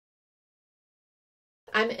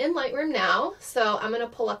I'm in Lightroom now, so I'm going to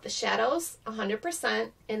pull up the shadows 100%,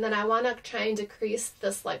 and then I want to try and decrease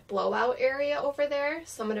this like blowout area over there,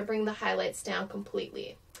 so I'm going to bring the highlights down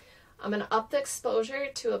completely. I'm going to up the exposure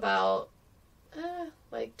to about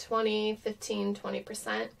like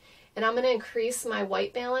 20%, and I'm going to increase my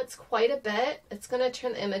white balance quite a bit. It's going to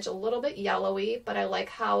turn the image a little bit yellowy, but I like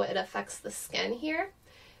how it affects the skin here.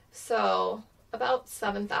 So about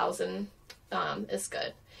 7,000 is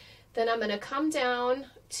good. Then I'm going to come down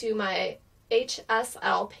to my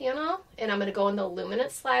HSL panel, and I'm going to go in the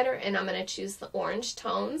luminance slider, and I'm going to choose the orange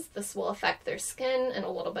tones. This will affect their skin and a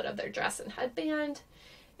little bit of their dress and headband.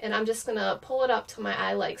 And I'm just going to pull it up till my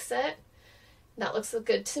eye likes it. That looks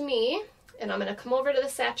good to me. And I'm going to come over to the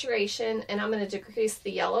saturation, and I'm going to decrease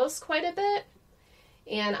the yellows quite a bit.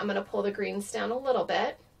 And I'm going to pull the greens down a little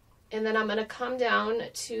bit. And then I'm going to come down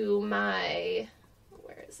to my,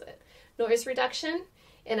 where is it? Noise reduction.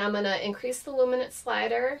 And I'm going to increase the luminance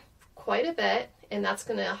slider quite a bit, and that's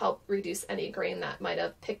going to help reduce any grain that might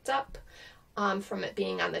have picked up from it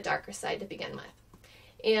being on the darker side to begin with.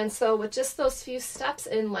 And so with just those few steps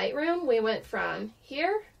in Lightroom, we went from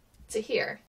here to here.